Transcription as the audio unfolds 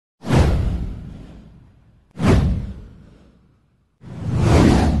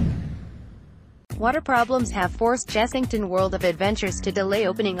Water problems have forced Chessington World of Adventures to delay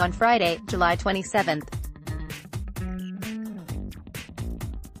opening on Friday, July 27.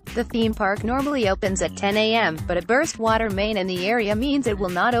 The theme park normally opens at 10 a.m., but a burst water main in the area means it will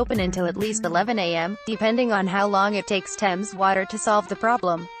not open until at least 11 a.m., depending on how long it takes Thames Water to solve the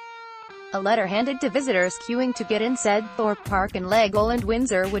problem. A letter handed to visitors queuing to get in said Thorpe Park and Legoland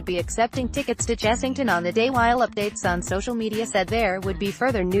Windsor would be accepting tickets to Chessington on the day, while updates on social media said there would be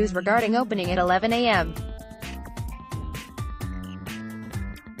further news regarding opening at 11 a.m.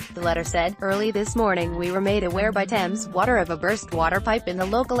 The letter said, "Early this morning we were made aware by Thames Water of a burst water pipe in the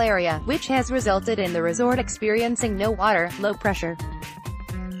local area, which has resulted in the resort experiencing no water, low pressure.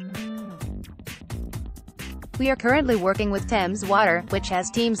 We are currently working with Thames Water, which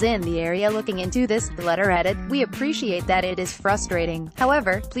has teams in the area looking into this." The letter added, "We appreciate that it is frustrating.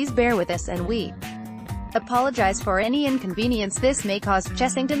 However, please bear with us and we apologize for any inconvenience this may cause."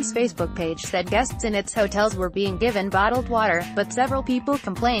 Chessington's Facebook page said guests in its hotels were being given bottled water, but several people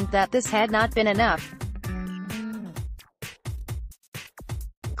complained that this had not been enough.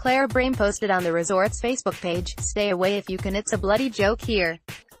 Claire Brame posted on the resort's Facebook page, "Stay away if you can, it's a bloody joke here.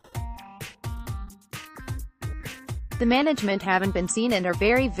 The management haven't been seen and are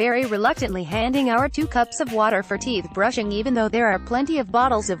very reluctantly handing our 2 cups of water for teeth brushing even though there are plenty of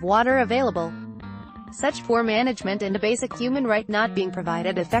bottles of water available. Such poor management and a basic human right not being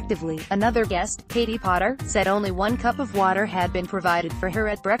provided effectively." Another guest, Katie Potter, said only 1 cup of water had been provided for her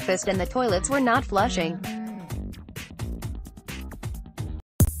at breakfast and the toilets were not flushing.